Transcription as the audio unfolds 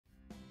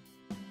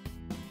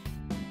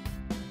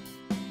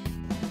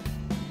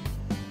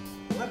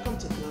Welcome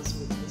to class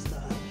with Mr.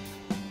 I,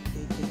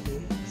 aka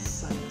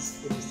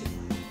Science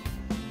Demystified.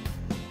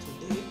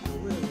 Today I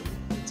will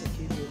be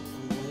taking you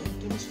on Wassce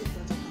Chemistry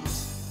Practicals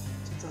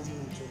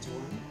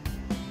 2021,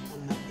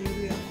 and my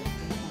area of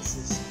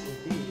emphasis will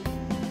be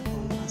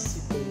on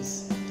acid-base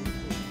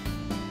titration.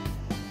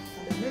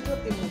 And the major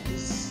aim of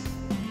these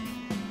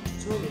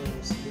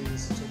tutorials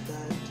is to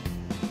guide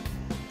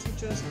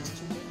teachers and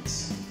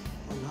students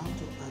on how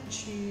to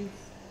achieve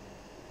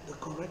the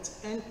correct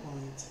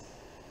endpoint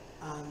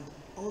and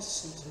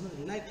also to know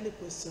the likely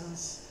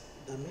questions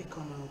that may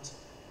come out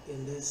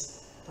in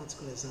this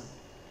particular exam.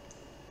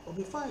 But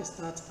before I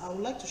start, I would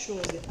like to show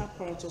us the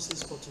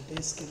apparatuses for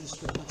today's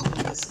chemistry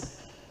practical lesson.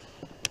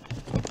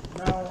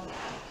 Now,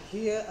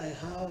 here I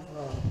have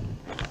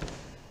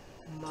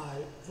my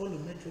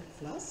volumetric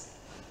flask,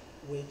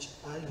 which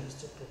I use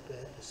to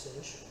prepare the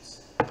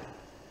solutions.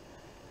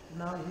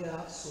 Now here I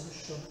have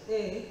solution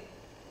A.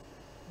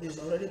 This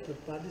is already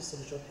prepared. This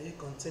solution A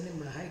containing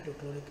my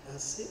hydrochloric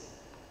acid.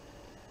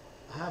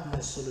 I have my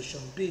solution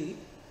B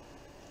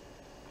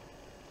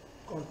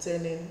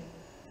containing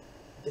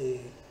the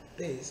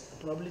base,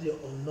 probably the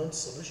unknown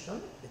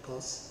solution,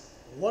 because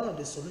one of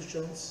the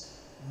solutions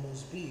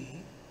must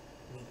be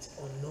with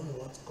unknown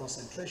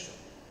concentration.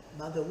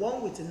 Now the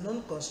one with a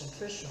known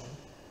concentration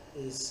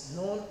is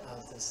known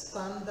as the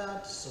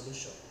standard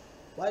solution,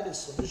 while the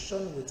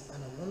solution with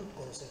an unknown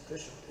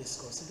concentration is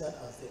considered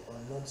as the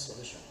unknown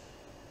solution.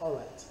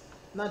 Alright,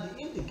 now the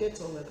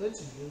indicator we're going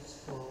to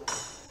use for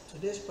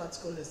today's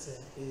practical lesson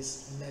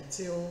is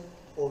methyl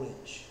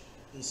orange.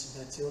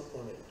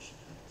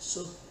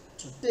 So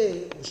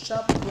today we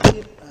shall be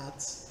looking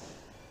at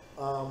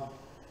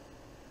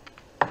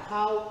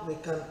how we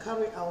can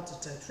carry out a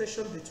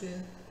titration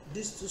between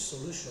these two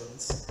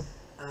solutions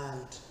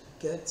and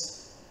get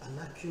an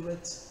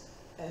accurate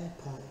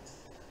endpoint.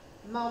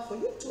 Now, for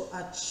you to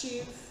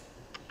achieve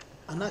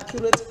an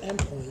accurate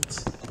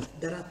endpoint,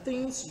 there are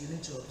things you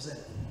need to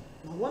observe.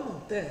 Now, one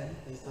of them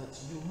is that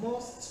you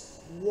must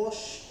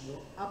wash your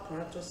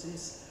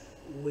apparatuses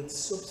with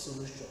soap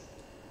solution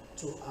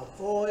to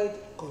avoid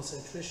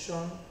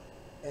concentration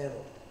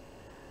error.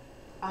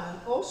 And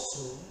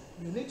also,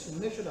 you need to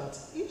make sure that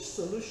each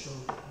solution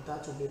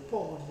that will be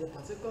poured in a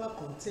particular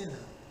container,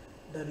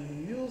 that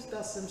you use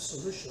that same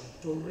solution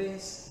to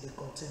rinse the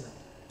container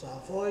to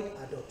avoid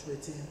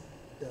adulterating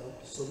the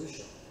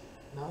solution.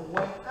 Now,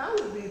 when I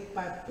will be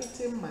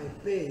pipetting my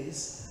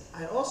base,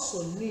 I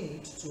also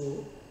need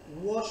to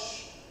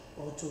wash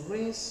or to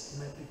rinse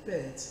my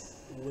pipette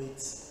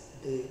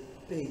with the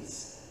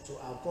base to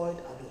avoid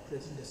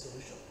adulterating the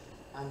solution.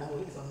 And now,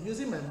 if I'm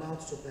using my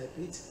mouth to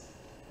pipette,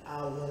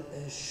 I will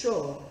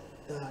ensure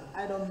that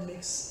I don't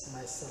mix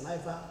my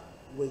saliva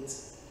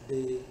with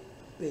the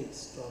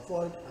base to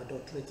avoid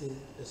adulterating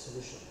the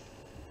solution.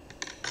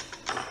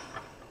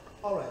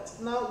 Alright,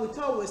 now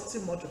without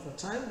wasting much of our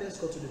time, let's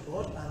go to the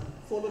board and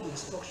follow the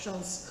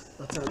instructions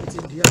that are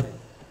written there.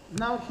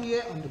 Now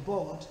here on the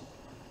board,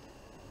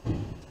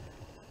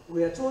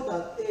 we are told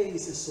that A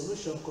is a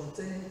solution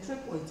containing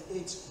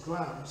 3.8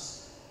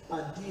 grams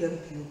per dm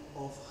cube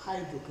of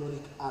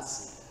hydrochloric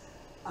acid,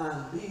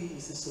 and B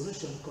is a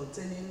solution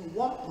containing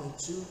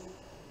 1.2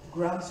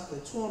 grams per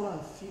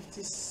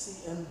 250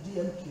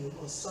 cm cube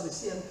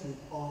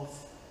of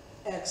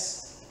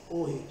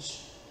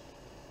XOH.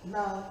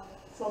 Now,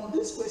 from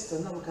this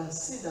question, now we can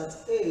see that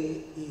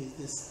A is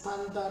the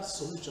standard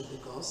solution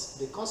because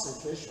the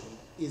concentration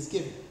is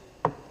given.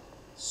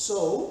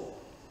 So,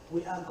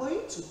 we are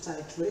going to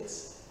titrate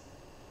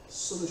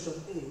solution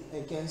A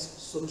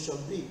against solution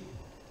B.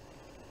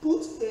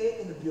 Put A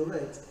in the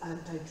burette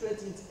and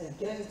titrate it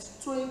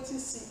against 20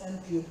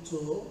 cm cube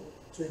to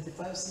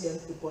 25 cm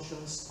cube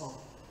portions of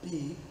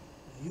B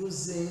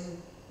using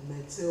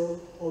methyl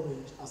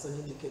orange as an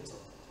indicator.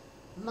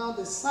 Now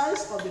the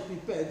size of the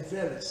pipette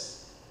varies.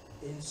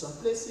 In some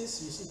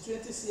places you see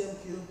 20 cm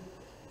cube,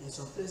 in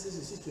some places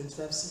you see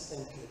 25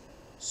 cm cube.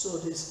 So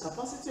this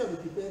capacity of the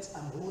pipette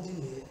I'm holding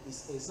here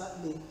is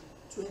exactly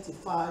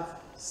 25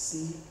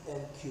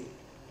 cm cube.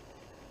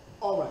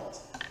 Alright,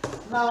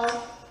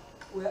 now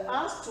we're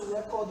asked to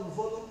record the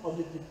volume of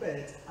the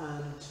pipette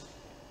and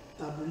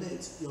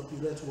tabulate your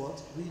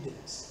burette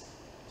readings.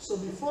 So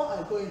before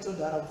I go into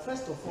that, I'll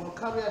first of all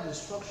carry out the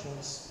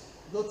instructions,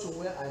 go to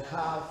where I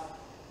have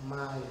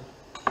my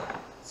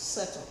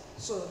setup.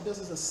 So this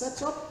is the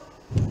setup.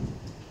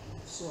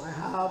 So I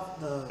have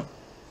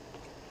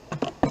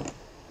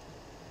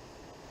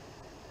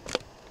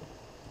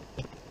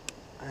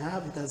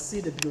you can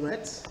see the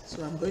burette.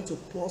 So I'm going to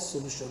pour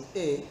solution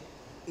A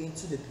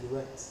into the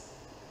burette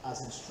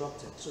as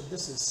instructed. So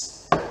this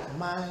is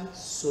my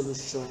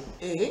solution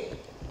A.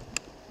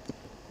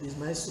 This is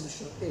my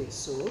solution A.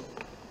 So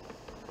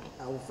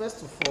I will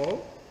first of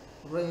all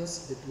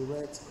rinse the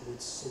burette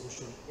with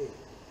solution A.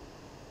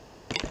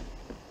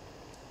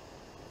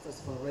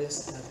 First of all,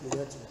 rinse my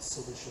burette with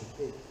solution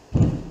A.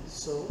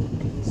 So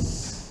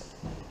this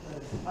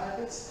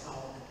pipettes are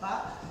on the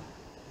back,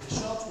 a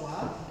short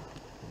one.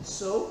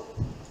 So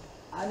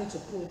I need to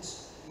put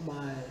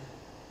my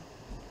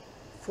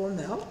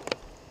funnel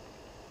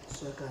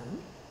So I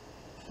can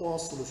pour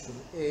solution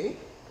A.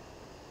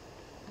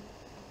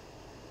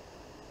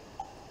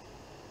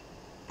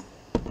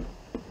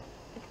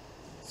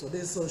 So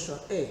this is solution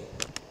A.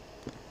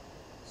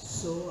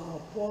 So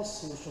I'll pour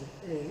solution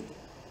A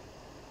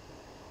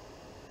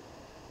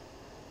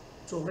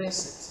to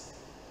rinse it.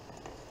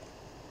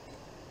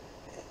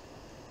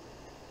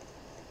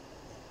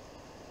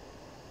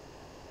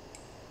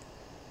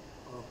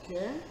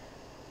 Okay.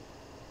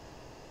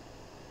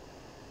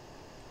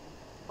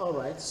 All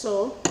right.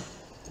 So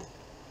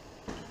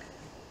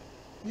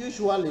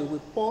usually we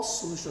pour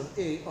solution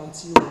A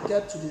until we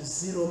get to the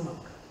 0 mark.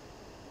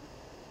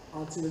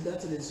 Until we get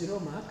to the 0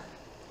 mark.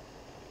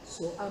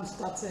 So I'm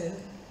starting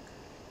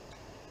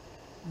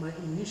my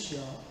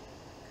initial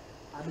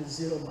at the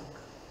 0 mark.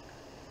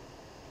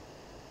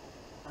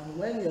 And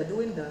when you're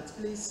doing that,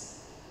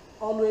 please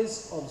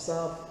always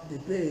observe the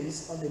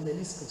base of the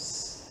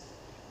meniscus.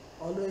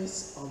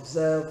 Always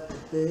observe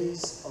the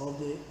base of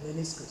the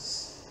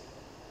meniscus.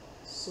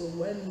 So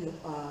when you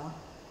are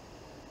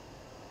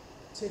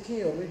taking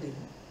your reading,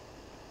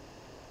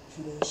 you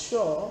should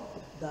ensure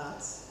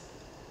that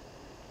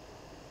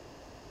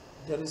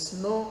there is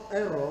no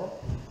error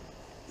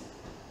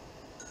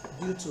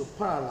due to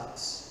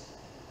parallax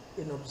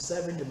in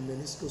observing the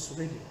meniscus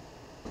reading.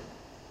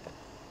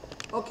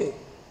 Okay,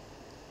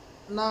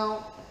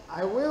 now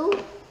I will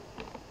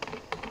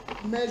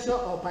measure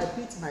or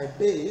pipette my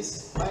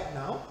base right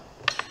now.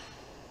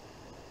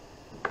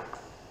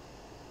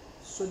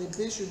 So the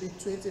base should be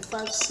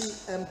 25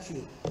 cm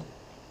cube.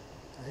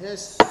 And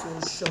here's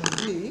solution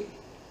B.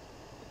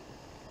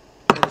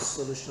 Here's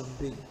solution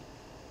B.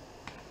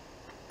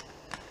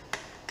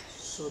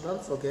 So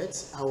don't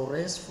forget, I will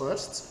rinse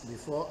first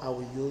before I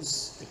will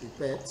use the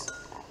pipette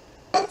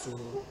to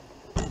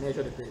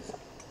measure the base.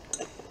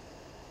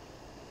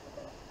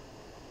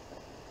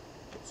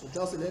 So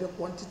just a little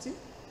quantity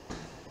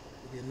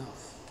will be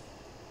enough.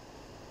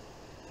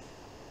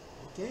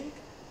 Okay.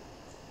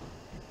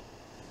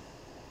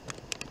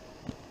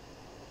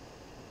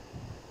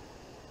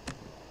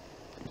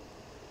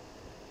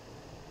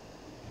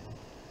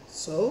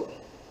 So,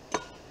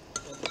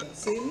 as you can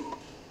see,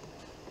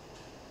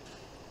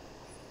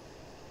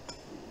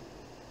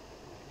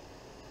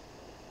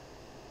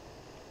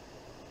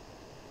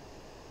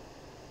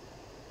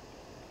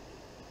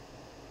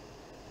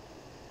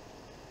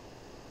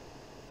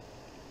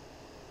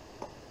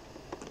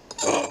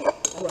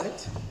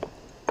 alright,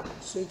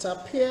 so it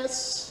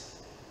appears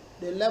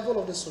the level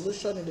of the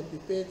solution in the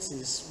pipette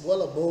is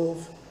well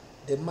above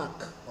the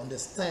mark on the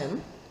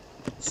stem.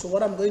 So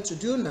what I'm going to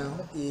do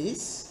now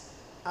is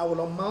I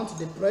will mount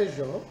the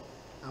pressure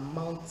I'm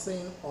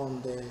mounting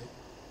on the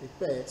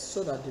pipette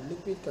so that the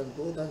liquid can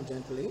go down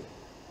gently.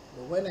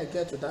 But when I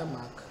get to that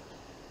mark,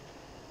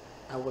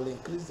 I will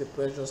increase the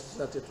pressure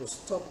so that it will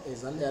stop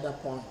exactly at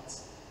that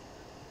point.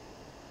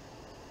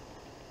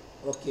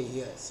 Okay,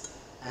 yes.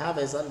 I have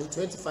exactly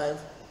 25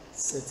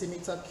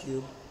 centimeter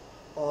cube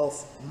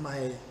of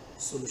my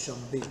solution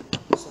B.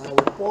 So I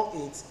will pour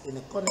it in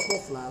a conical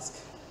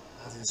flask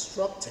as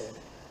instructed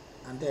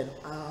and then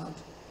add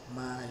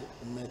my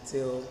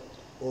methyl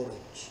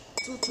orange.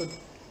 2 to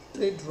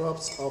 3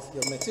 drops of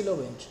your methyl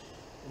orange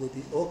will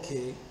be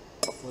okay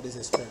for this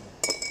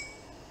experiment.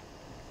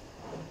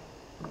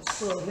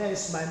 So here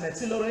is my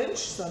methyl orange.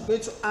 So I'm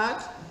going to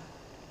add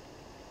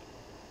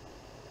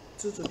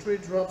 2 to 3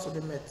 drops of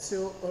the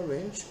methyl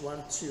orange,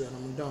 1, 2, and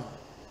I'm done.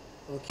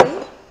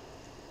 Okay.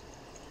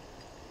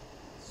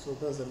 So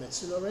there's the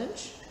methyl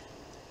orange.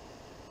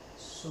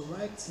 So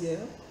right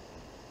here,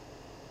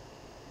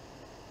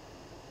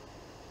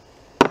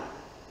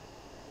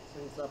 so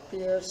it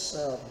appears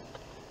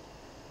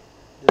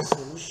the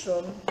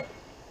solution,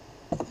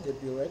 the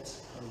burette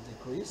has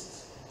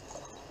decreased.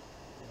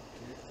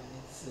 Okay, I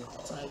need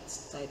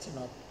to tighten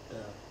up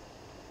the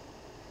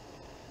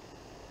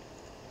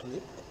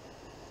clip.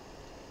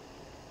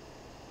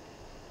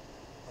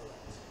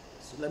 Alright,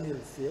 so let me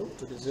refill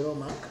to the 0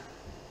 mark.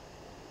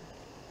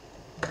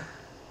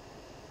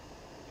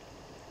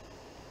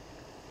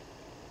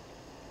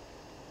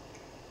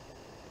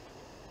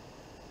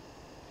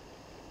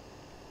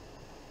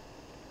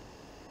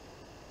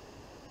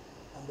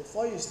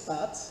 Before you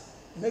start,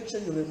 make sure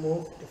you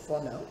remove the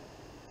funnel.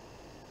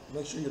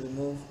 Make sure you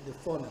remove the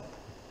funnel.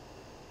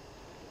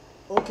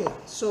 Okay,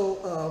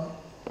 so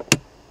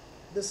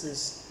this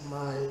is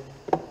my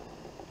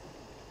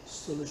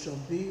solution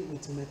B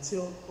with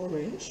methyl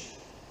orange.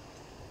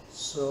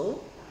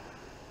 So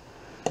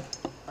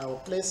I will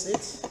place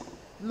it.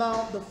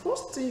 Now, the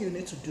first thing you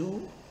need to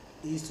do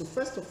is to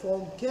first of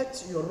all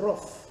get your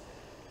rough.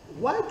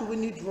 Why do we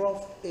need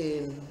rough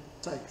in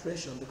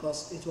titration?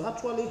 Because it will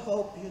actually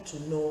help you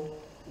to know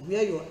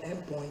where your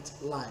endpoint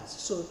lies.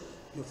 So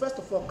you first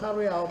of all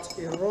carry out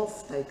a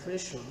rough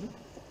titration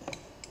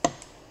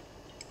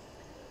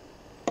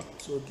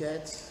to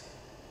get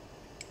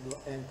your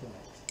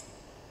endpoint.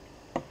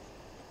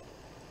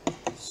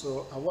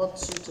 So I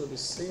want you to be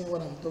seeing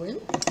what I'm doing.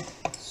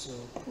 So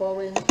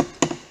pouring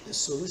the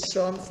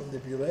solution from the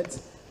burette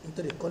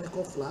into the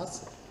conical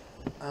flask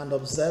and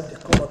observe the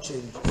color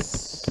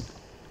changes.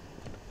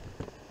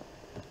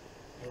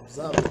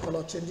 Observe the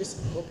color changes.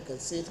 I hope you can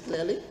see it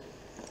clearly.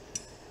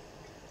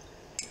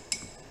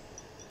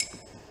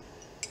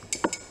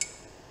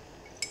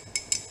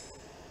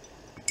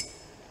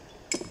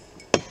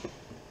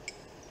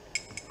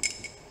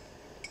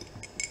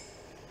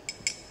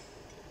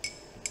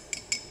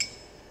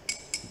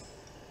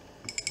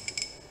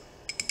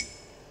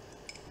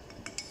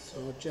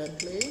 So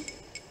gently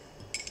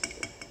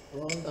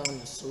run down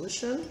the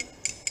solution.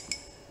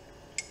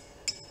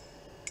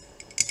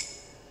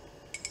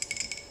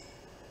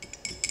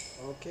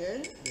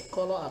 Okay, the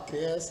color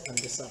appears and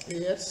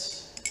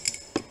disappears.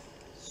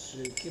 So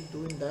you keep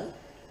doing that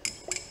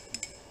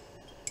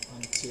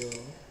until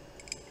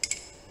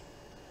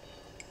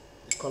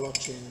the color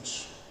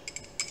change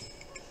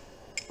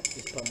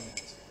is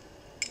permanent.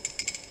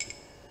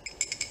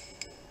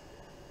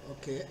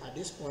 Okay, at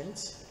this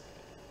point,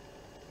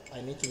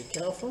 I need to be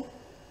careful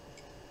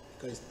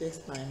because it takes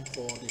time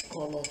for the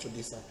color to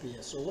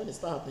disappear. So when it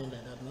starts happening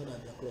like that, know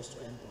that you're close to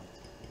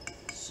endpoint.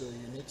 So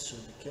you need to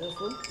be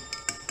careful.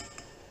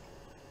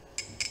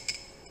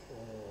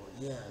 Oh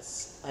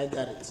yes, I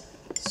got it.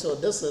 So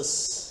this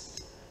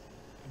is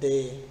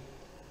the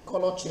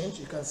color change.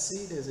 You can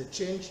see there's a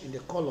change in the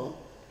color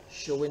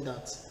showing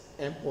that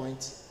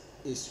endpoint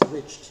is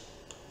reached.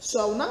 So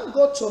I will now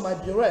go to my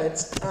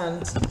burette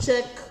and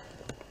check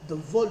the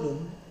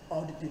volume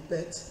of the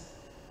pipette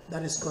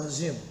that is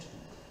consumed.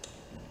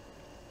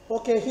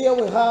 Okay, here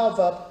we have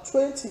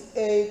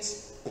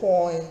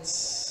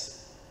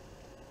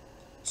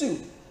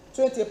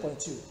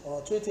 28.2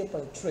 or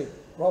 28.3,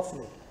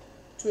 roughly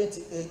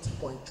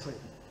 28.3.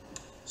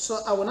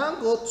 So I will now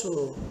go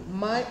to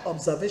my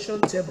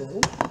observation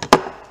table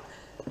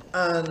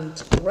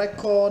and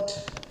record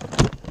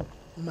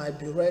my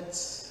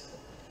burette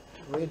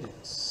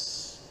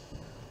readings.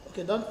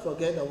 Okay, don't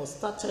forget that we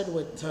started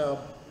with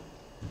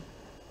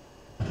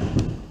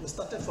we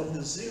started from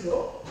the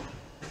zero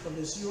end of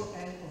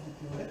the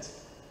burette.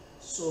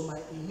 So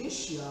my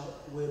initial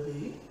will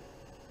be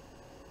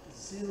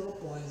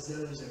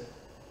 0.00.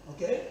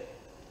 Okay,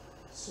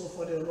 so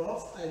for the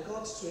rough I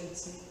got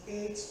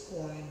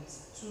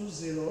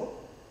 28.20,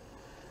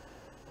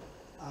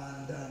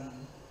 and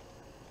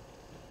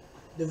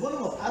the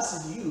volume of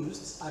acid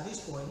used at this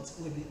point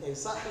will be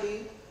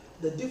exactly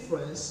the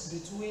difference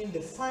between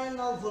the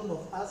final volume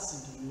of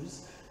acid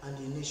used and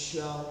the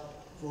initial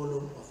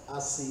volume of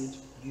acid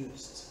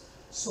used.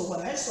 So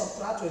when I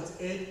subtract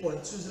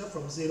 28.20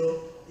 from 0,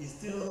 it's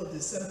still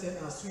the same thing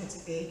as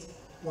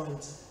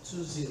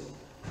 28.20.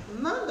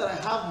 Now that I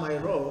have my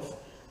rough,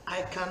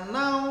 I can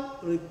now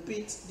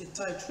repeat the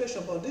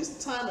titration, but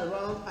this time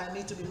around I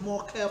need to be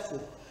more careful.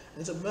 I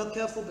need to be more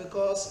careful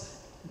because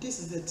this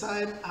is the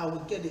time I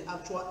will get the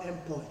actual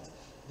endpoint.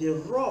 The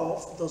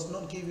rough does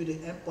not give you the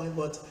endpoint,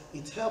 but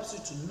it helps you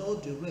to know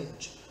the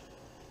range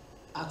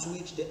at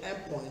which the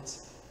endpoint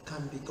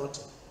can be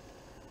gotten.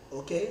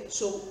 Okay,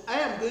 so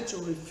I am going to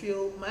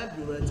refill my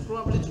burette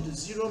probably to the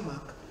 0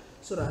 mark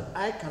so that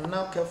I can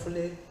now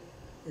carefully,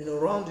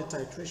 run the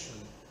titration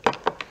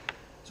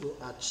to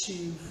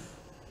achieve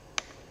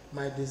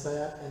my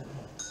desired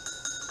endpoint.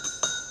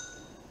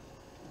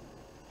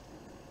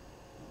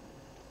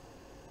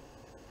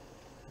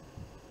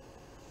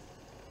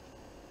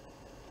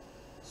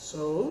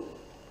 So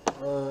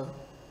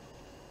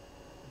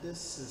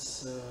this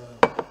is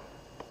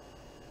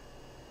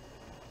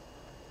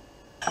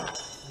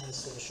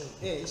solution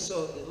A.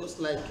 So it looks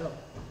like I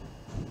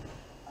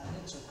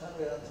need to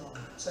carry out a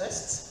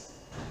test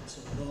to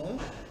know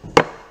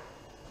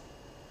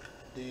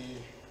the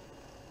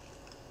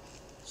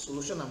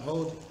solution I'm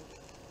holding.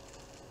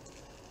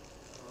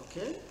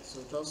 Okay,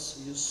 so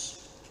just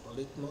use a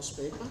litmus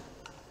paper.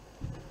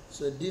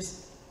 So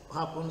this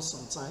happens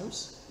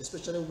sometimes,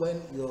 especially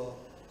when your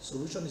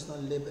solution is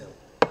not labeled.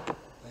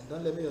 When you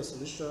don't label your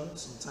solution,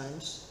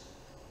 sometimes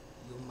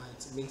you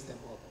might mix them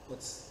up.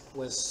 But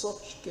when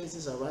such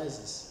cases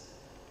arises,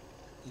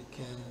 you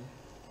can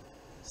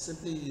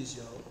simply use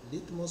your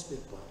litmus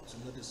paper to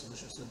know the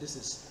solution. So this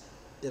is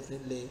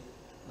definitely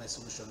my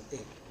solution A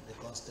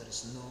because there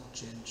is no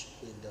change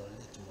in the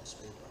litmus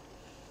paper.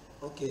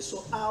 Okay,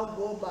 so I'll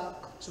go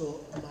back to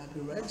my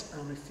burette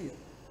and refill.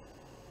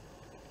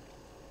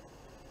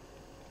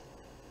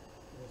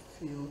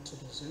 Refill to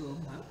the 0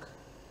 mark.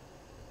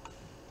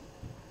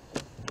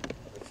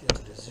 Refill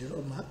to the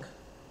 0 mark.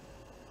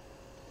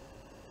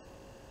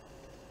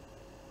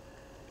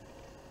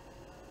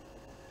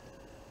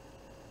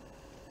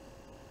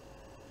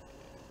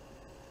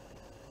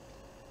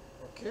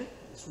 Okay,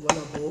 it's well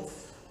above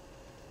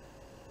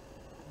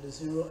the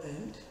 0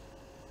 end.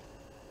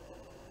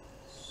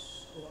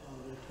 So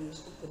I'll reduce,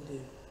 open the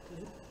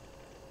clip.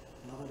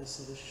 Now the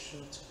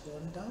solution to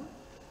run down.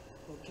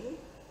 Okay, I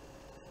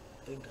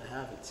think I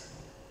have it.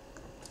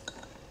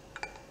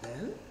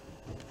 Then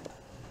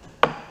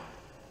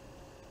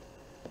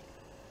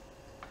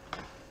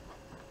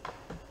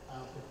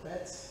I'll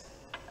pipette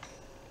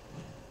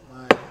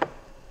my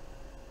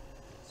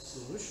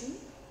solution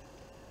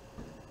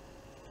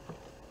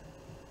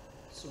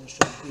So it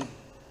should be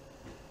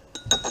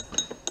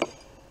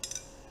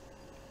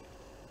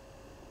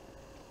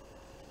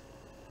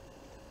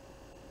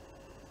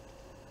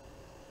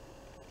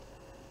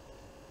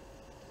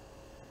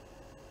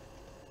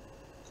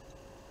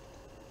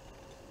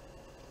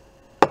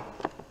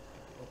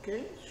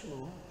okay, so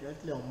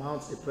gently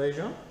unmount the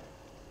pressure.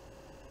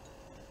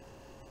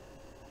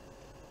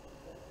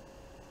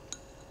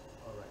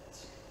 Alright,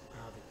 I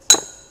have it.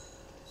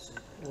 So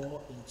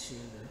pour into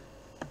the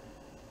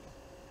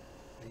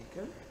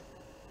beaker.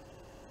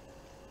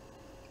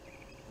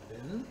 And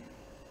then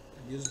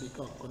use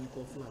beaker or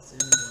conical flask,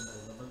 anyone that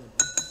is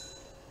available.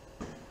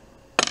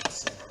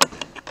 So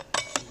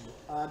you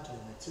add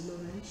your methyl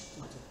orange,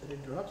 2 to 3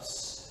 drops.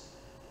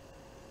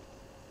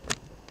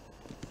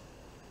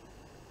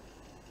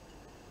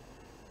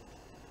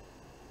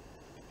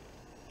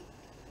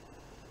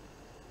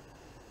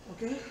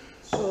 Okay,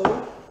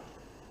 so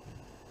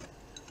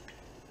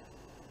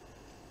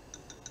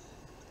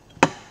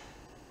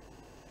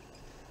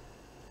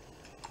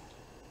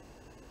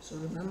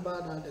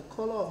remember that the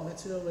color of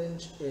methyl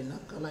orange in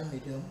alkaline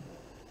medium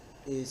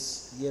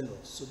is yellow,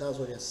 so that's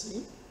what you're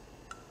seeing.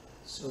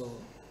 So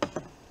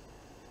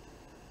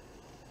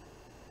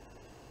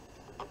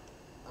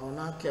I will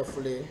now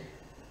carefully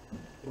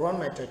run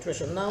my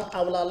titration. Now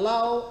I will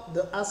allow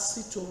the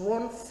acid to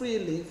run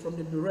freely from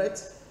the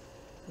burette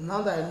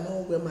now that I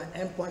know where my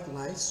endpoint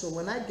lies. So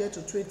when I get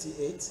to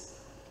 28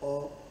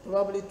 or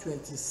probably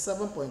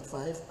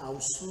 27.5, I will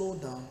slow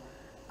down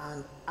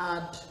and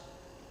add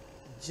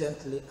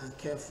gently and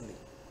carefully.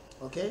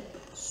 Okay,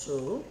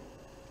 so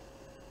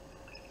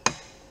I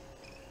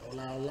will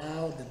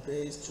allow the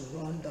base to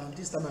run down.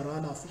 This time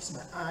around I'll fix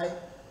my eye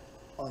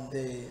on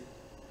the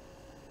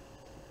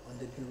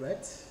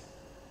burette.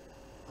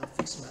 I'll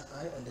fix my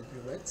eye on the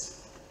burette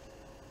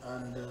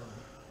and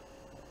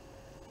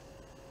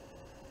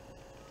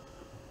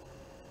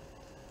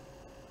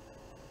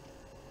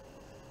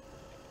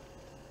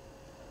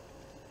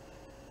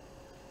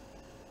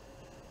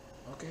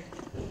okay,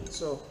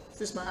 so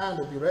fix my eye on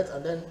the burette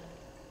and then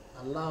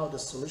allow the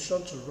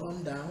solution to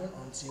run down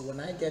until when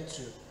I get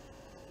to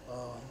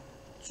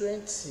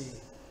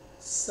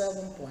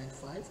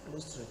 27.5,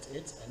 close to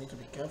 28. I need to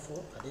be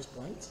careful at this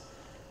point.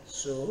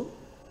 So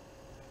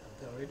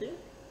I'm ready.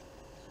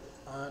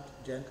 So add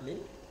gently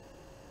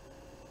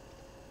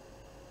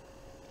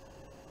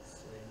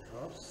 3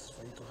 drops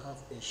for you to have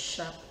a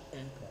sharp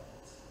endpoint.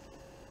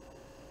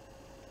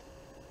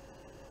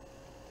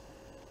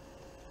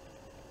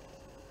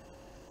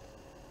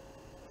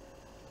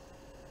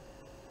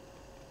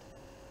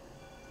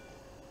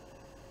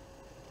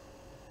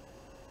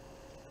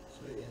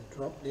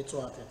 Drop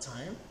little at a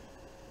time.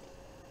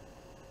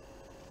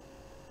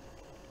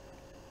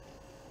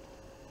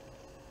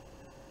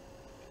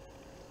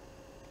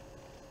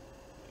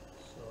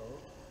 So,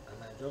 and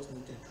I just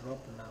need a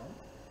drop now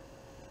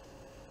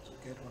to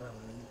get what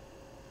I'm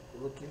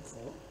looking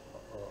for.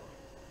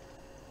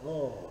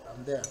 Oh,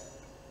 I'm there.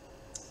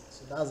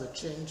 So that's a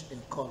change in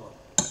color.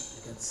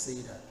 You can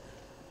see that.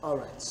 All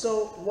right.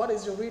 So, what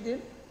is your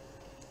reading?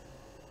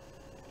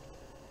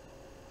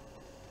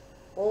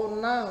 Oh,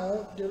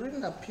 now the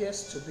reading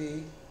appears to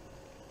be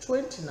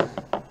 29.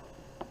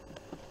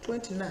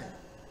 29.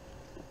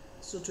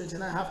 So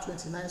 29, I have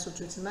 29. So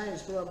 29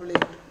 is probably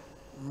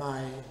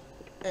my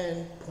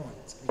end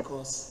point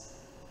because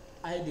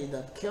I did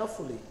that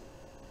carefully,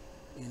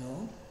 you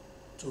know,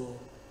 to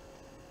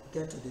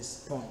get to this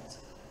point.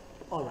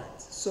 All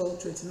right. So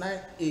 29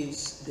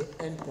 is the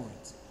end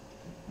point.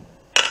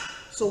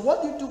 So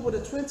what do you do with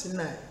the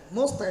 29?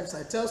 Most times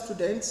I tell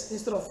students,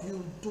 instead of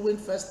you doing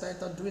first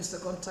title, doing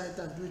second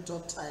title, doing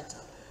third title,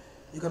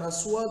 you can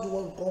as well do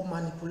what we call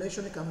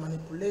manipulation. You can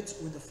manipulate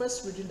with the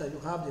first reading that you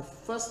have, the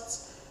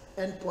first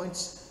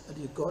endpoint that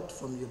you got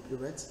from your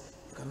burette.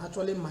 You can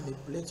actually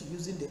manipulate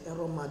using the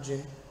error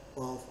margin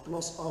of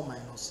plus or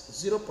minus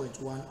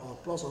 0.1 or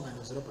plus or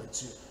minus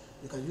 0.2.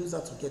 You can use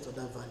that to get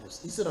other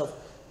values. Instead of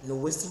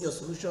wasting your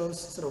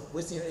solutions, instead of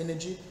wasting your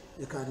energy,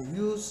 you can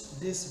use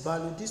this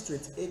value, this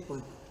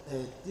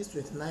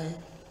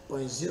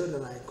 29.0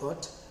 that I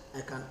got.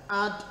 I can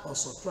add or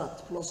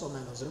subtract plus or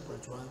minus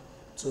 0.1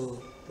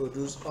 to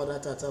produce other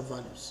data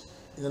values.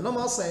 In the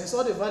normal sense,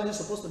 all the values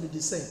are supposed to be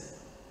the same,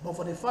 but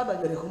for the fact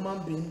that you're a human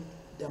being,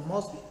 there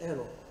must be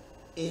error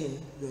in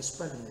your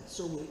experiment.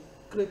 So we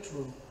create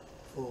room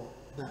for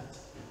that.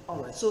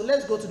 All right, so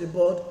let's go to the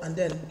board and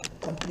then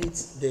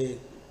complete the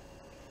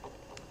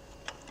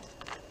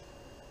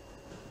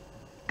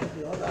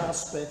other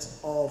aspect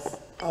of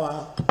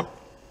our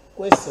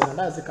question, and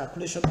that's the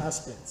calculation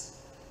aspect.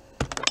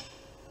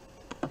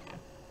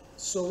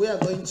 So we are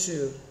going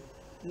to,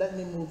 let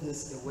me move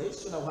this away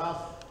so that we have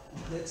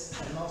great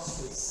enough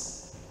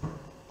space.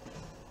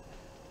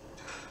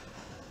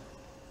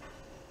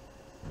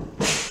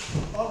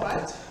 All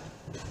right.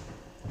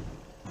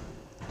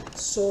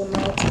 So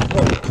now to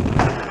board.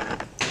 I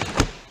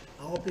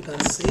hope you can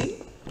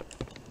see.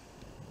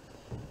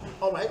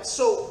 All right.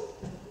 So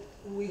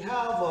we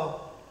have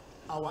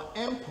our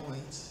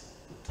endpoint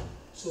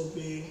to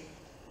be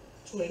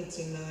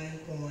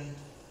 29.5.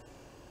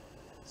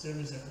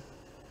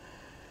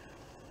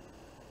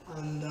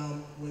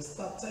 And we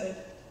started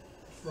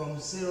from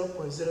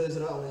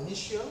 0.00, our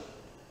initial,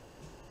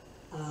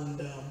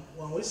 and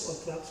when we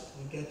subtract,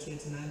 we get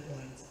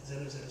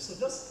 29.00. So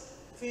just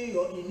fill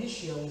your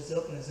initial with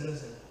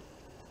 0.00,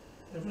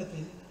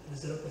 everything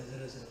with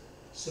 0.00.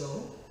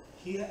 So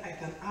here I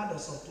can add or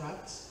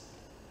subtract.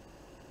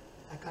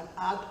 I can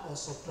add or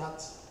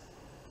subtract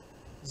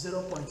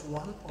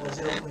 0.1 or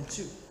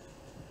 0.2.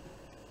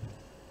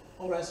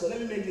 Alright, so let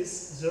me make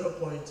this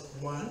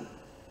 0.1.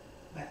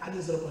 By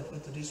adding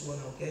 0.1 to this one,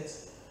 I'll get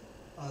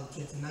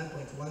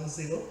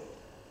 29.10.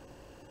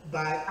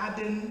 By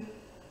adding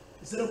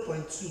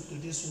 0.2 to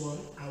this one,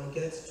 I will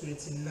get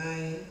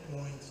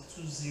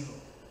 29.20.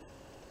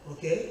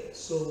 Okay,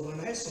 so when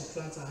I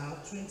subtract, I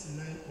have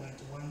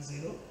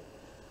 29.10.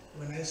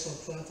 When I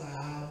subtract, I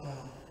have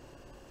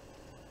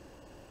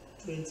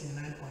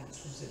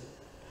 29.20.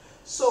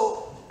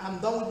 So I'm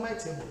done with my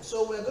table.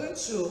 So we're going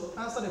to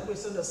answer the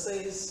question that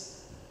says,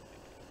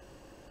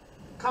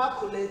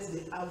 calculate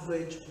the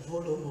average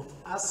volume of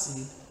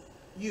acid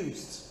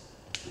used.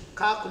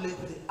 Calculate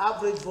the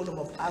average volume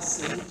of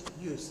acid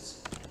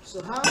used.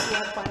 So how do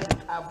I find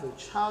the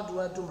average? How do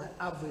I do my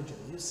averaging?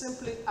 You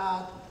simply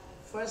add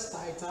first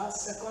titer,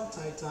 second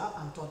titer,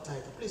 and third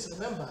titer. Please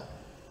remember,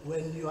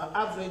 when you are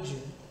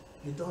averaging,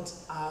 you don't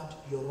add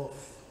your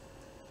rough.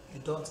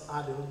 You don't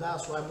add your rough.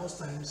 That's why most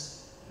times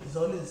it's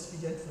always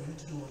expedient for you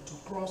to do what? To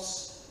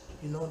cross,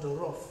 the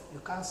rough. You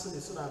cancel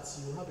it so that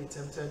you will not be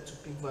tempted to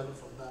pick value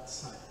from that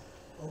side.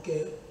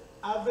 Okay,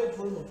 average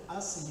volume of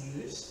acid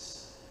used.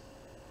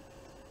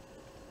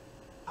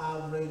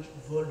 Average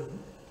volume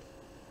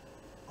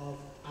of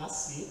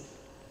acid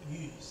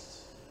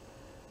used.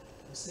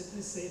 We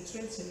simply say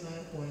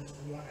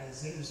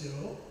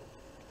 29.100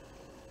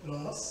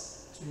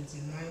 plus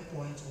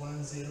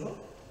 29.10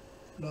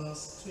 plus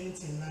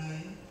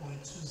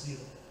 29.20.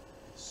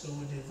 So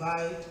we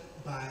divide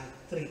by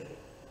 3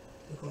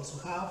 because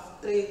we have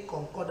 3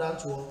 concordant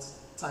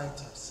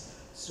titers.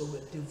 So we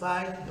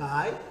divide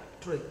by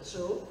 3.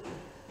 So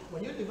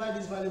when you divide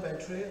this value by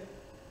 3,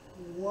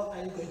 what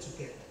are you going to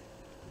get?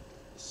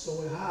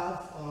 So we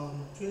have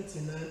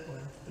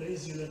 29.30,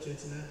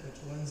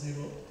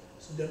 29.10.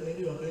 So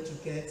definitely we are going to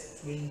get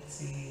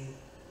 29.10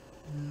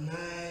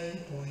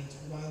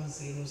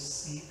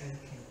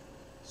 cm3.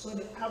 So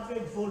the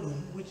average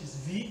volume, which is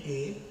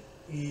VA,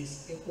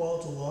 is equal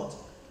to what?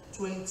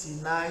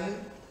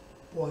 29.10.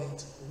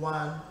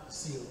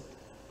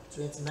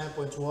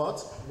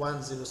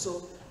 29.10.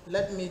 So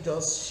let me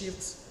just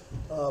shift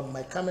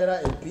my camera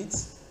a bit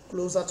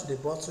closer to the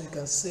board so you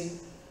can see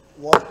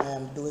what I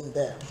am doing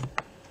there.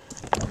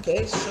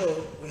 Okay,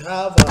 so we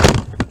have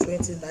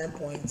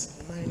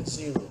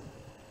 29.90.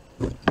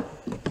 I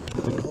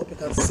hope you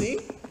can see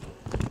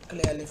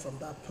clearly from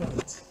that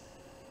point.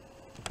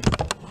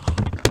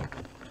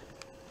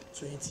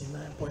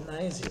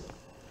 29.90.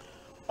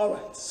 All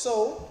right,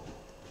 so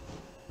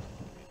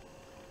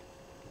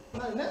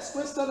now the next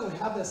question we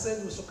have that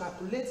says we should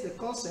calculate the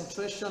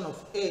concentration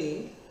of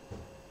A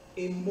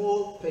in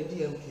mole per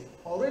dm cube.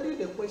 Already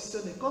the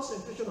question, the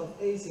concentration of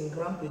A is in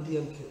gram per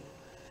dm cube.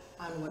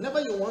 And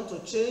whenever you want to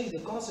change the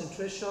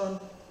concentration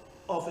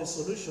of a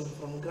solution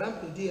from gram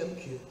per dm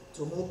cube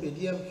to mole per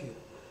dm cube,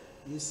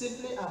 you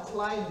simply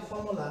apply the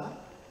formula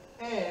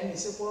N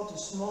is equal to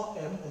small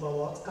m over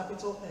what?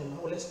 Capital M.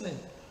 I will explain.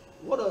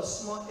 What does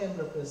small m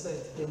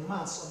represent? The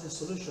mass of the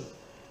solution,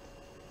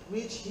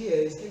 which here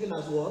is given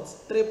as what?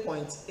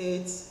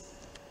 3.8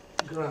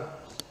 grams.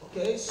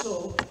 Okay,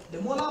 so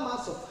the molar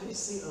mass of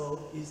HCl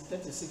is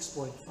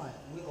 36.5.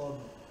 We all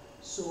know.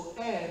 So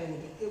N will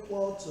be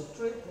equal to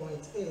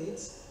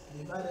 3.8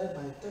 divided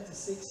by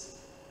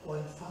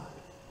 36.5.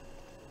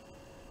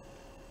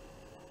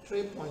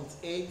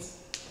 3.8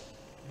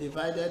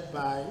 divided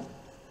by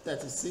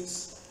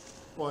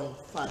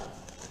 36.5.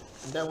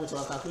 And then with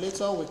our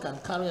calculator, we can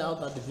carry out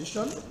that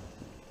division.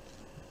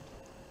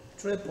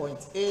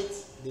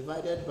 3.8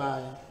 divided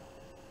by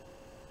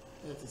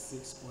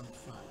 36.5.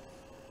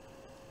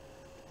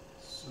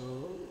 So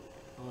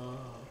we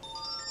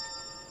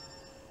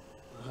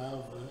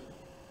have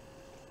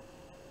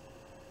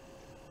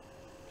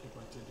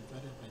 3.8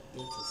 divided by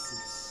 36.5.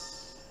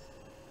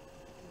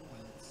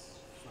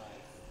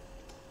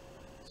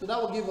 So that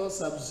will give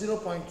us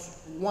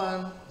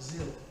 0.10.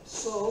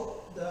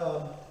 So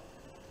the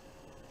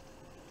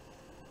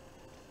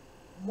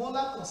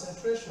molar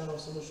concentration of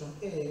solution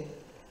A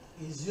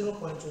is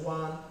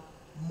 0.1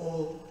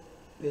 mole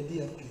per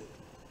dm cube.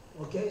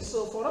 Okay,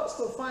 so for us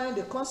to find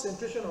the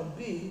concentration of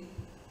B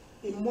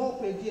in mole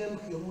per dm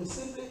cube, we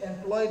simply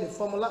employ the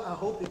formula. I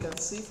hope you can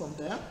see from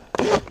there.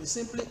 We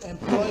simply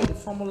employ the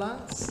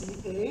formula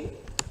CAVA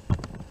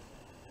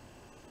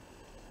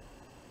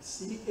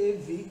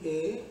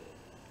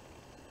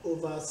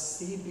over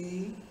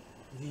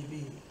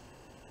CBVB.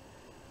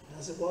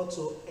 That's equal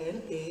to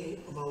NA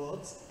over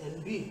what?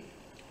 NB.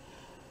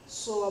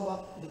 So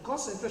about the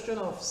concentration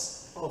of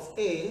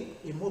A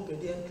in mole per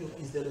dm cube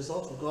is the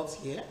result we got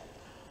here.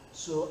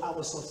 So I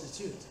will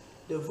substitute.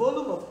 The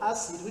volume of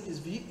acid, which is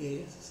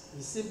VA, is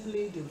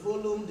simply the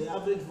volume, the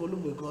average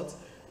volume we got,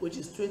 which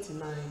is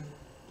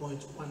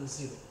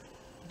 29.10.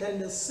 Then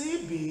the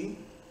CB,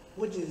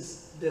 which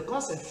is the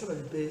concentration of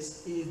the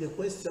base, is the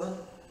question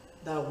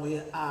that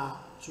we are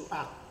to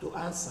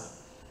answer.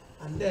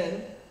 And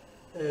then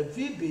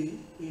VB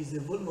is the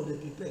volume of the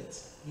pipette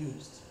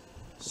used.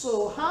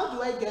 So how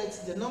do I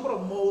get the number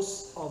of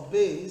moles of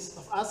base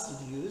of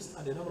acid used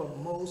and the number of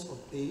moles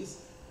of base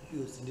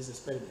used in this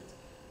experiment?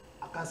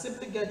 I can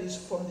simply get this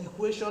from the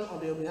equation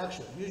of the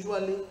reaction.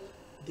 Usually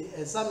the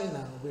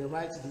examiner will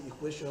write the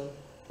equation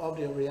of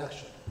the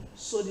reaction.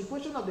 So the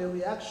equation of the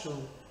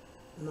reaction,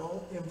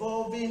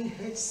 involving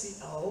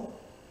HCl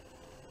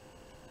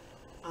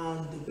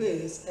and the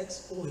base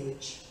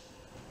XOH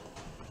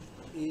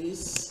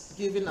is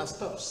given as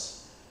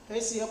thus.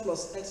 HCl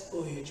plus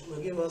XOH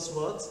will give us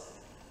what?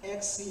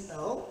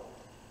 HCl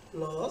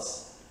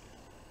plus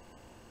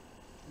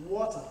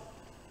water.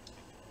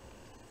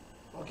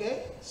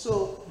 Okay,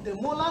 so the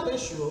molar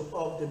ratio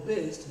of the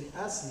base to the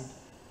acid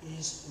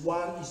is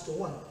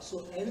 1:1.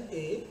 So Na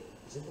is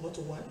equal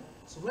to 1.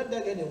 So where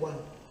did I get the 1?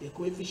 The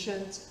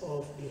coefficient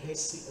of the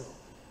HCl.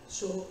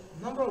 So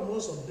number of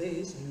moles of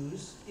base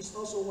used is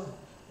also 1.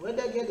 Where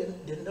did I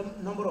get the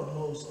number of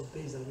moles of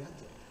base that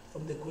reacted?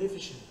 From the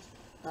coefficient.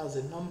 That's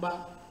the number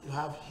you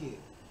have here.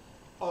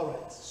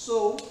 Alright,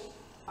 so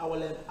I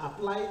will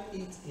apply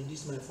it in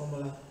this my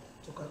formula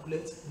to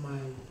calculate my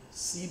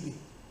CB.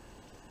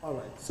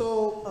 Alright,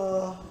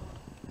 so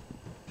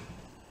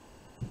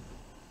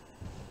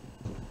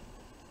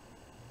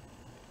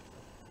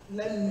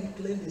let me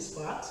clean this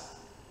part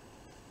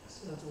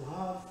so that we'll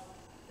have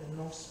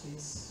enough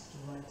space to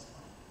write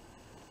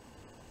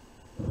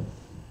on.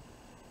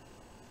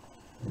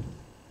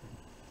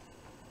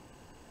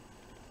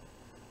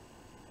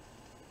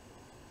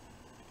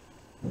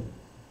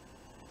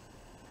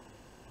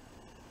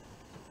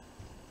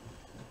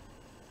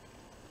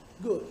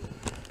 Good.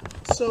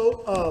 So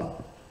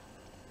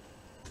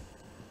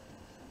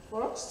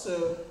for us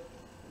to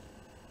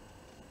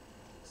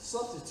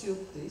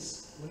substitute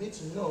this, we need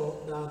to know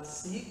that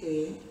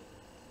Ca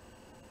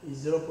is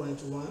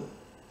 0.1,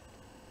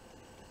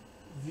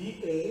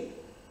 Va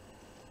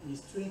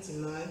is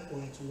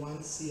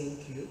 29.1 cm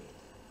cubed,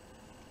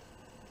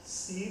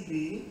 Cb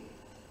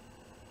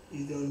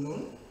is the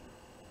unknown,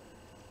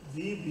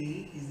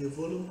 Vb is the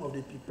volume of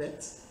the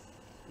pipette,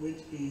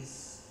 which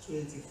is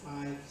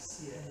 25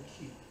 cm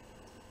cubed.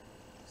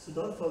 So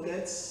don't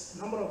forget,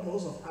 number of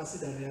moles of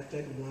acid that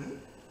reacted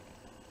 1,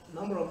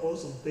 number of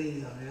moles of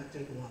base that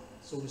reacted 1.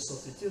 So we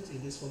substitute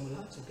in this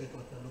formula to get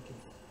what we're looking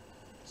for.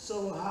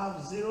 So we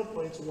have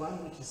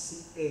 0.1, which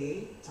is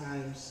Ca,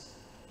 times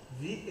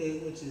Va,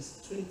 which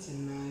is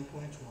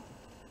 29.1,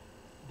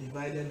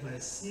 divided by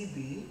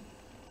Cb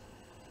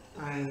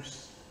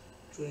times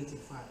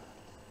 25.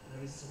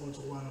 That is equal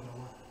to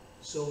 1/1.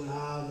 So we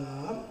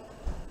have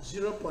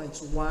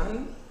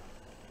 0.1.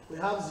 We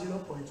have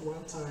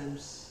 0.1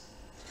 times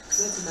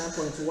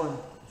 29.1.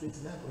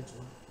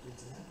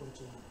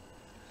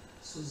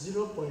 So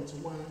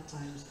 0.1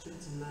 times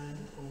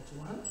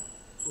 29.1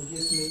 will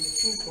give me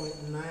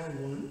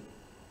 2.91.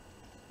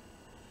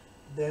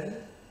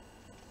 Then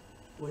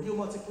when you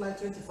multiply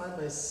 25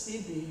 by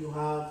Cb, you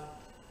have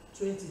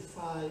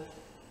 25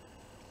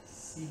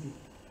 Cb.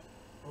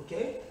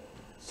 Okay?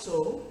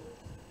 So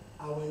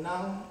I will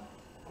now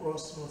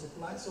cross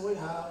multiply. So we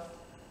have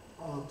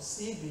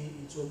Cb,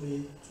 it will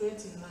be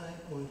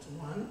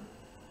 29.1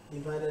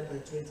 divided by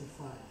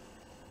 25.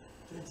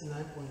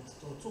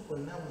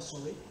 2.91,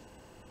 sorry.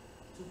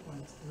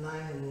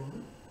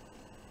 2.91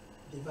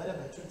 divided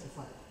by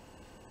 25.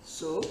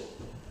 So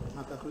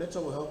my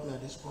calculator will help me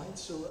at this point.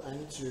 So I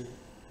need to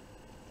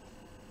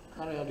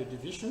carry out the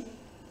division.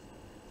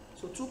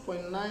 So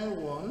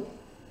 2.91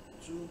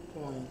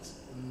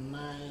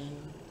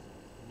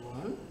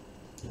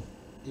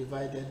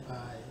 divided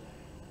by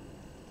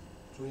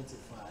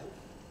 25,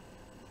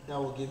 that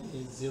will give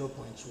me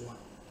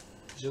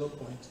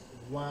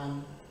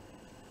 0.1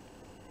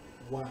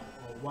 or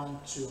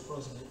 1.2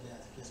 approximately, as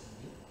the case may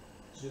be,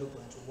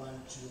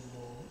 0.12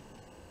 mole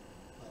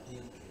per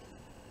dm².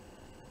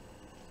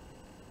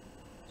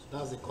 So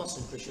that's the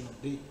concentration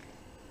of B.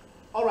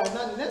 Alright,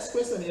 now the next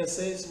question here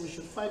says we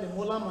should find the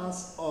molar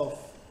mass of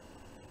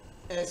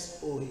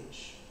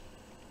SOH.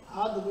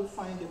 How do we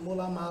find the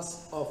molar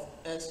mass of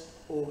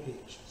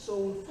SOH?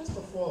 So first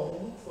of all,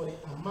 we look for the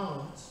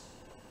amount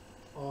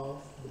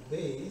of the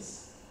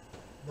base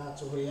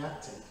that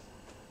reacted.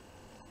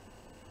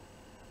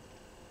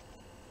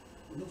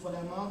 We look for the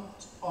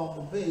amount of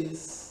the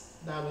base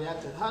that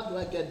reacted. How do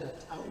I get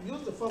that? I will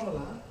use the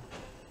formula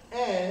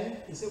N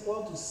is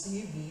equal to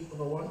Cv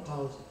over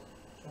 1000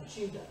 to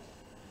achieve that.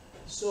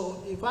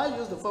 So if I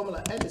use the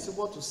formula N is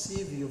equal to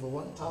Cv over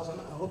 1000,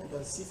 I hope you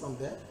can see from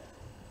there.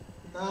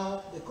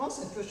 Now the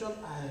concentration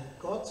I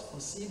got for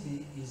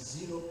Cv is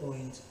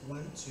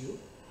 0.12.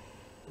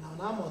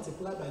 Now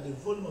multiply by the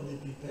volume of the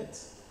pipette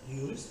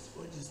used,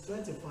 which is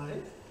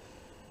 25,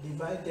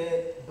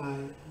 divided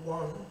by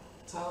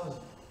 1000.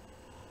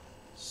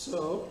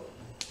 So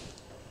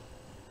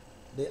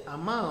the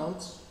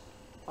amount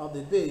of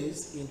the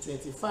base in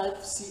 25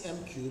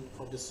 cm cube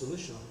of the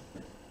solution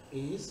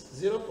is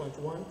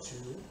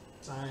 0.12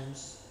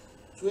 times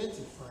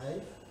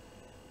 25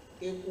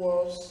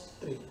 equals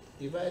 3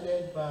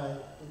 divided by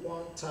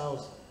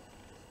 1000.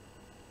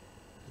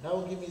 That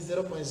will give me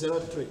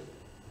 0.03.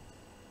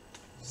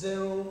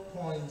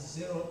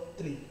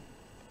 0.03.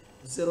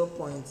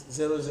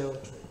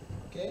 0.003.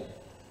 Okay?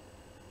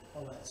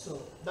 Alright,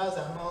 so that's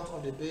the amount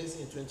of the base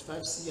in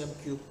 25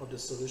 cm cube of the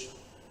solution.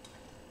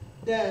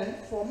 Then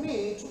for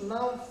me to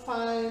now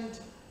find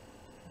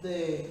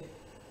the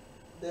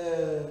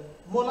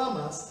molar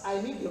mass,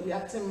 I need the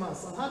reacting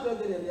mass. And how do I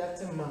get the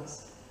reacting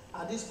mass?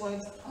 At this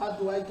point, how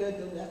do I get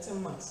the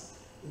reacting mass?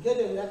 You get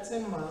the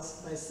reacting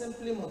mass by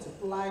simply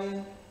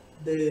multiplying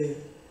the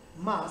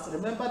mass.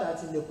 Remember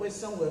that in the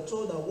question we're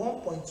told that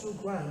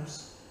 1.2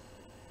 grams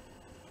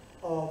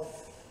of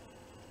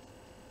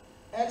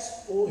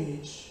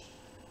XOH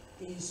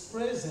is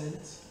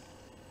present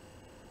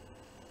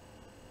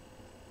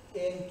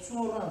in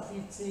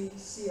 250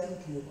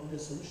 cm cube of the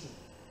solution.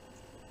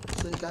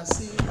 So you can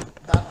see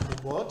that on the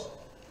board.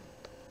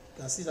 You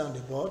can see that on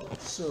the board.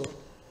 So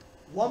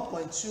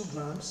 1.2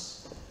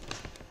 grams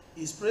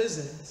is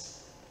present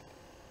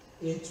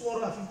in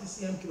 250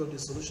 cm cube of the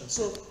solution.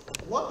 So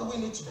what do we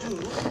need to do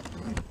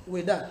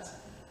with that?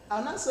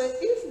 And I say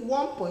if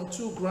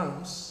 1.2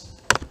 grams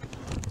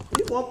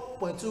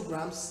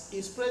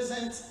is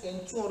present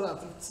in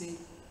 250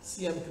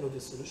 cm cube of the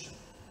solution,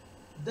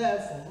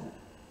 therefore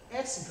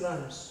x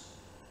grams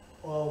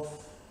of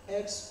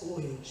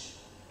XOH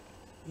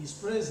is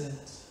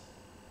present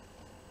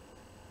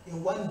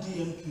in 1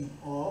 dm cube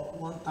or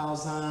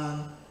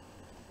 1000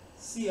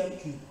 cm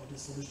cube of the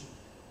solution.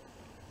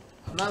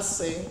 I'm not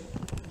saying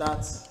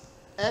that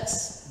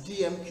x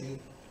dm cube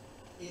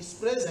is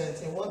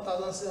present in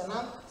 1000 cm.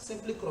 Now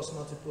simply cross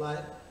multiply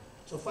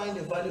to find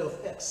the value of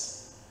x.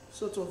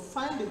 So to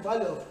find the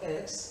value of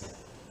x,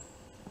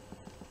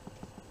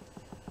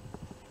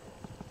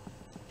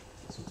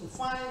 to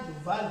find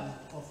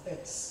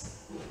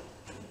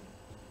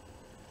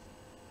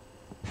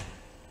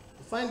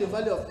the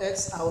value of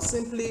x, I will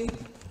simply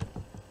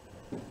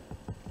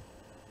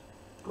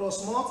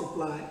cross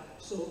multiply.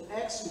 So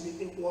x will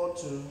be equal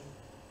to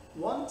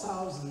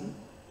 1000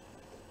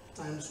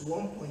 times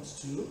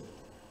 1.2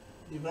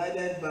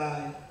 divided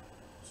by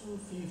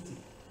 250.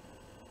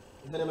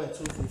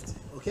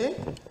 Okay?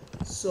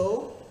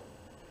 So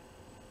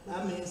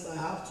that means I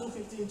have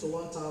 250 into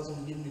 1000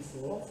 will give me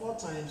 4. 4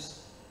 times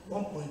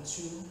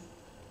 1.2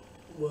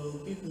 will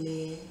give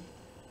me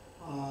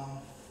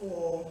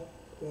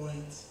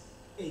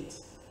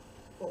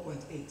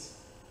 4.8.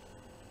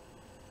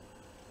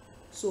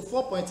 So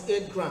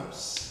 4.8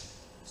 grams.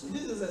 So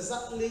this is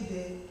exactly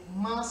the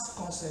mass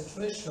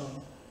concentration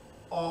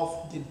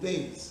of the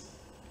base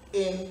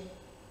in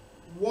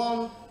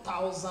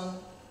 1000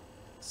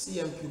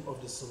 cm cube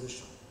of the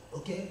solution.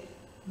 Okay?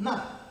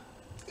 Now,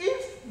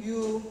 if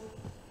you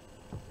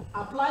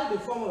apply the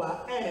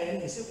formula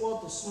N is equal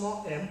to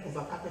small m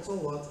over capital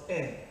what?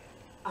 N.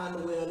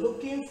 And we are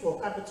looking for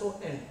capital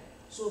N.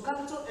 So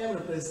capital M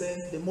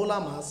represents the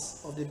molar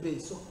mass of the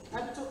base. So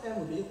capital M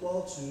will be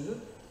equal to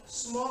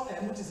small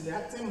m, which is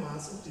reacting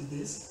mass, which is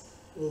this,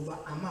 over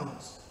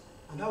amount.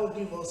 And that will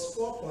give us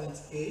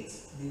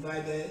 4.8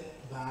 divided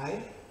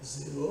by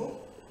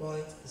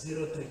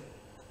 0.03.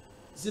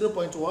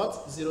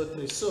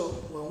 0.03. So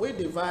when we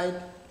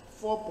divide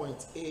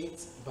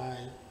 4.8 by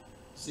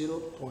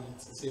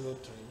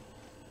 0.03,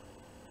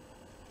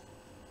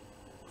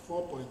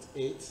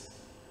 4.8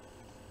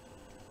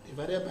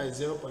 divided by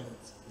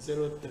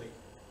 0.03,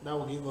 that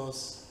will give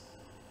us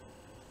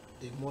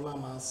the molar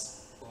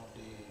mass of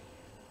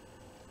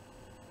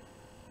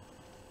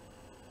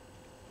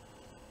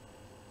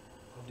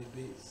the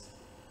base.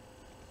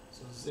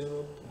 So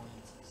 0.03.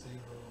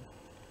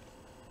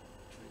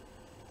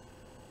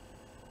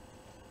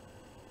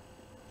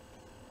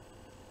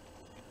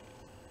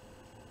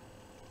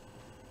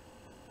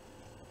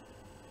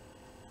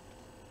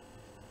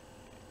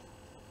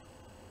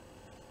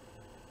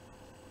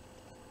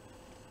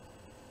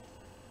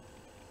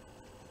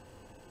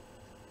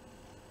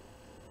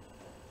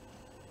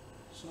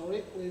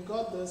 Sorry, we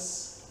got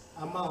this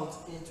amount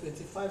in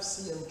 25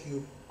 cm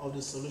cube of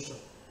the solution,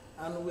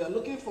 and we are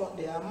looking for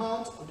the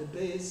amount of the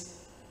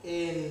base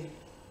in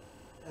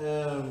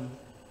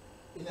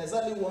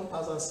exactly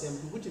 1000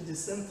 cm cube, which is the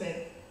same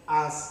thing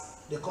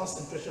as the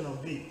concentration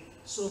of B.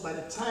 So by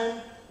the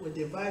time we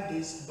divide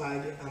this by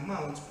the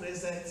amount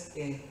present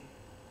in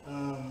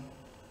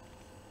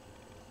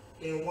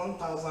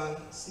 1000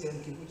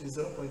 cm cube, which is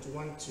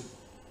 0.12,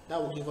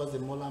 that will give us the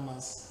molar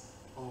mass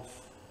of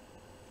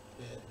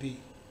B.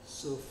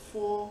 So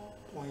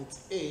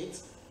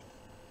 4.8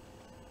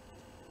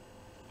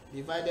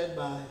 divided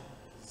by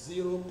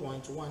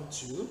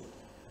 0.12,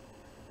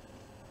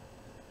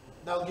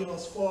 that will give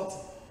us 40.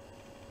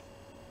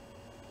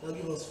 That will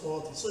give us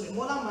 40. So the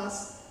molar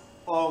mass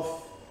of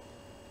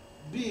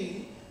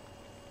B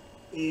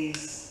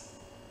is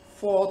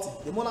 40.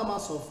 The molar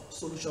mass of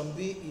solution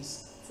B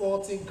is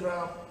 40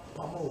 gram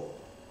per mole.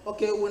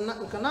 Okay, we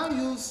can now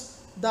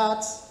use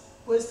that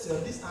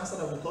question, this answer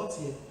that we got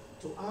here,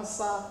 to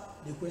answer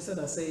the question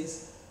that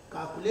says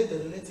calculate the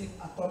relative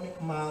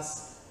atomic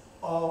mass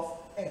of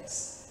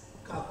X.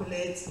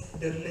 Calculate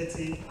the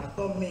relative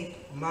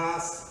atomic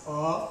mass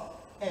of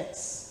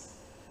X.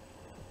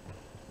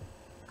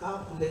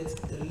 Calculate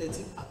the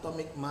relative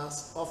atomic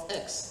mass of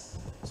X.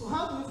 So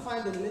how do we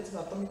find the relative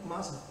atomic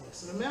mass of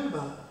X?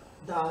 Remember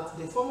that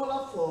the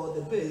formula for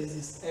the base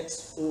is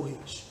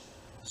XOH.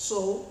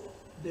 So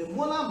the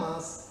molar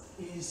mass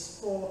is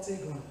 40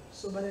 grams.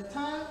 So by the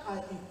time I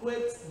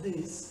equate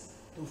this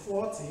to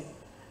 40,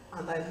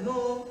 and I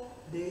know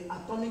the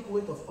atomic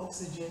weight of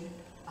oxygen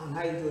and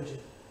hydrogen,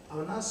 I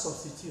will now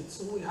substitute.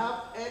 So we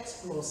have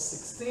X plus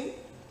 16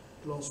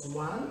 plus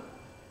 1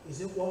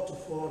 is equal to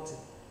 40.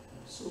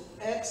 So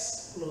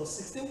X plus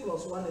 16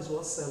 plus 1 is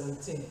what?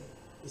 17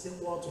 is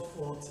equal to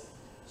 40.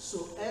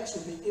 So X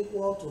will be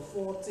equal to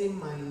 40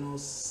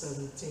 minus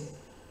 17,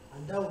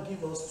 and that will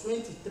give us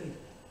 23.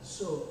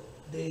 So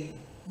the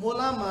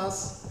molar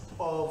mass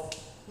of,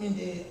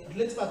 the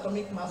relative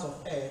atomic mass of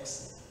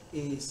X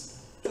is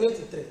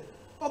 23.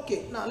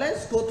 Okay, now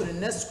let's go to the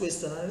next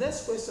question. And the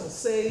next question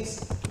says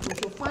we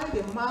should find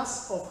the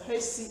mass of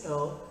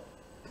HCl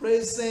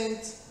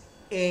present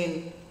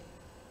in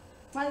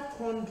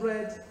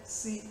 500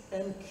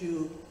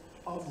 cm³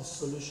 of the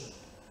solution.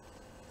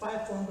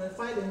 500,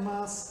 find the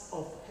mass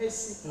of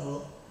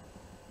HCl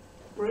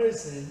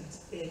present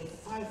in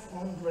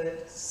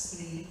 500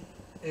 cm³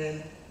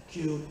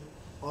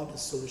 of the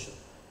solution.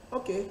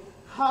 Okay,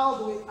 how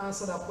do we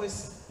answer that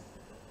question?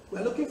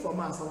 We're looking for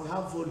mass and we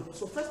have volume.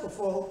 So first of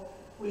all,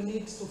 we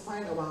need to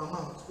find our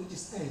amount, which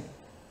is N.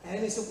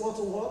 N is equal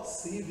to what?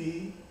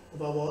 CV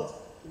over what?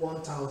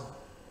 1000.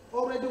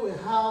 Already we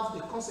have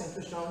the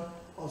concentration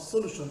of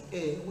solution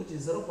A, which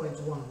is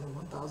 0.1,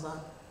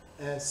 1000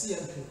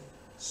 cm³.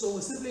 So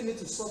we simply need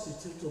to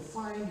substitute to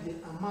find the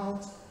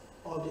amount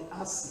of the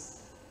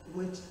acid,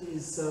 which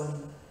is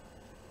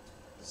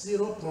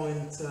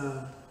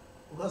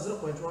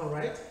 0.1,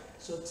 right?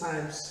 So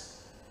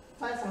times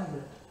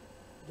 500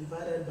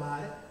 divided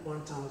by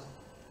 1000.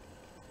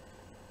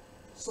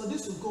 So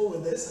this will go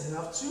with this, and you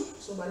have 2.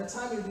 So by the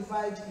time you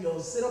divide your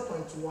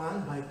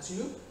 0.1 by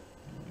 2,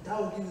 that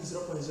will give you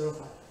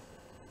 0.05.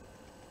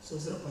 So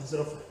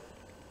 0.05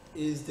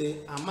 is the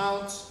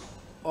amount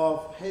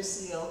of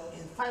HCl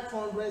in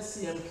 500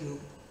 cm³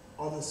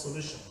 of the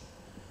solution.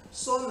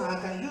 So now I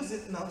can use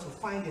it now to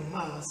find the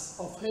mass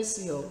of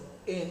HCl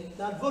in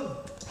that volume.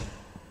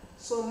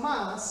 So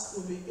mass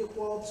will be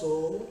equal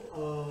to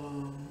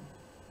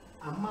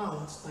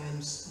amount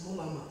times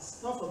molar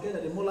mass. Don't forget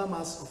that the molar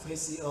mass of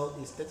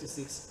HCl is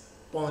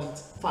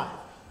 36.5.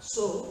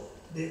 So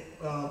the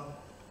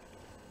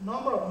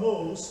number of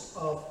moles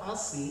of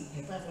acid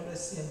in 500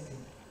 cm³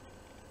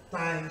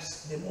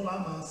 times the molar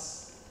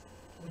mass,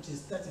 which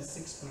is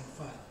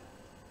 36.5,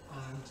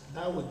 and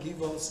that will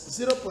give us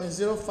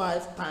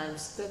 0.05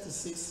 times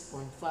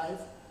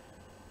 36.5,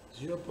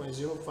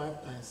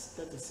 0.05 times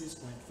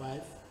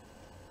 36.5,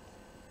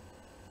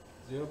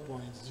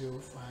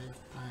 0.05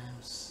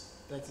 times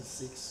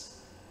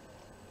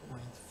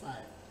 36.5.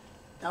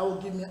 That will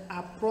give me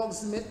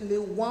approximately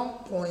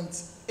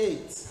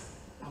 1.8,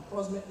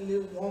 approximately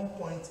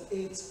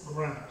 1.8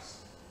 grams.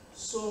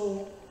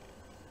 So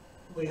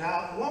we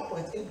have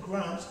 1.8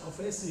 grams of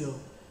HCl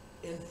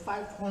in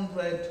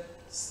 500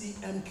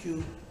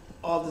 cm³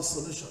 of the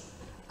solution.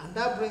 And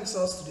that brings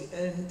us to the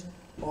end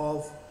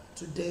of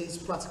today's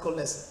practical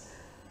lesson.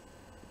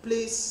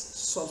 Please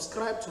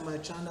subscribe to my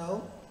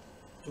channel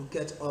to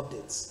get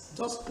updates.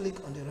 Just click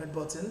on the red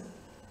button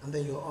and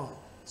then you're on.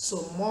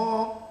 So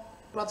more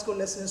practical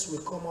lessons will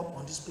come up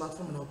on this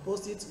platform, and I'll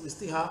post it. We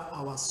still have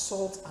our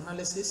salt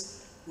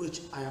analysis,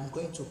 which I am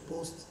going to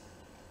post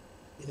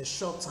in a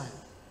short time.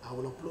 I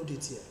will upload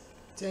it here.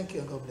 Thank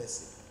you and God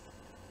bless you.